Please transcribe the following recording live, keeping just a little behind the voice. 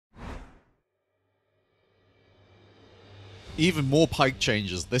even more Pyke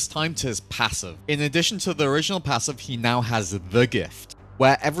changes, this time to his passive. In addition to the original passive, he now has the gift,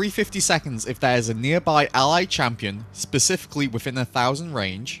 where every 50 seconds if there is a nearby ally champion, specifically within 1,000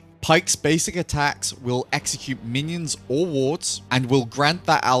 range, Pyke's basic attacks will execute minions or wards, and will grant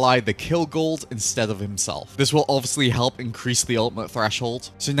that ally the kill gold instead of himself. This will obviously help increase the ultimate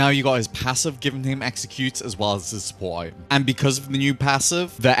threshold, so now you got his passive giving him execute as well as his support item. And because of the new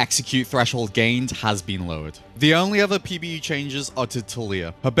passive, the execute threshold gained has been lowered. The only other PBE changes are to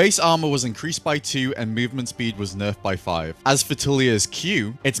Talia. Her base armor was increased by 2 and movement speed was nerfed by 5. As for Talia's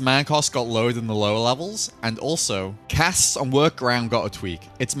Q, its mana cost got lowered in the lower levels, and also, casts on Workground got a tweak.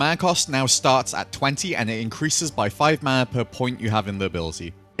 Its mana cost now starts at 20 and it increases by 5 mana per point you have in the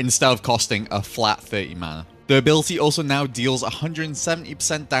ability, instead of costing a flat 30 mana. The ability also now deals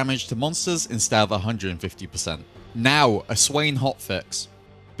 170% damage to monsters instead of 150%. Now, a Swain hotfix.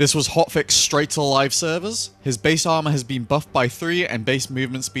 This was hotfixed straight to the live servers. His base armor has been buffed by 3 and base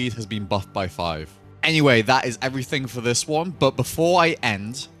movement speed has been buffed by 5. Anyway, that is everything for this one, but before I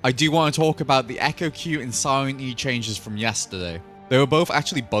end, I do want to talk about the Echo Q and Silent E changes from yesterday. They were both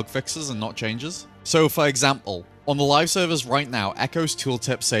actually bug fixes and not changes. So for example, on the live servers right now, Echo's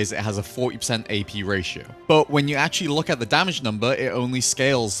tooltip says it has a 40% AP ratio, but when you actually look at the damage number, it only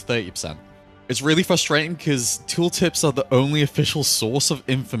scales 30%. It's really frustrating because tooltips are the only official source of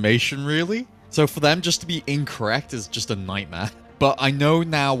information really, so for them just to be incorrect is just a nightmare. But I know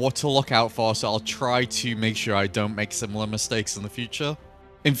now what to look out for, so I'll try to make sure I don't make similar mistakes in the future.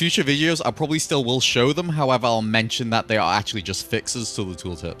 In future videos, I probably still will show them, however I'll mention that they are actually just fixes to the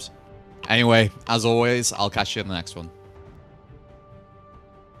tooltips. Anyway, as always, I'll catch you in the next one.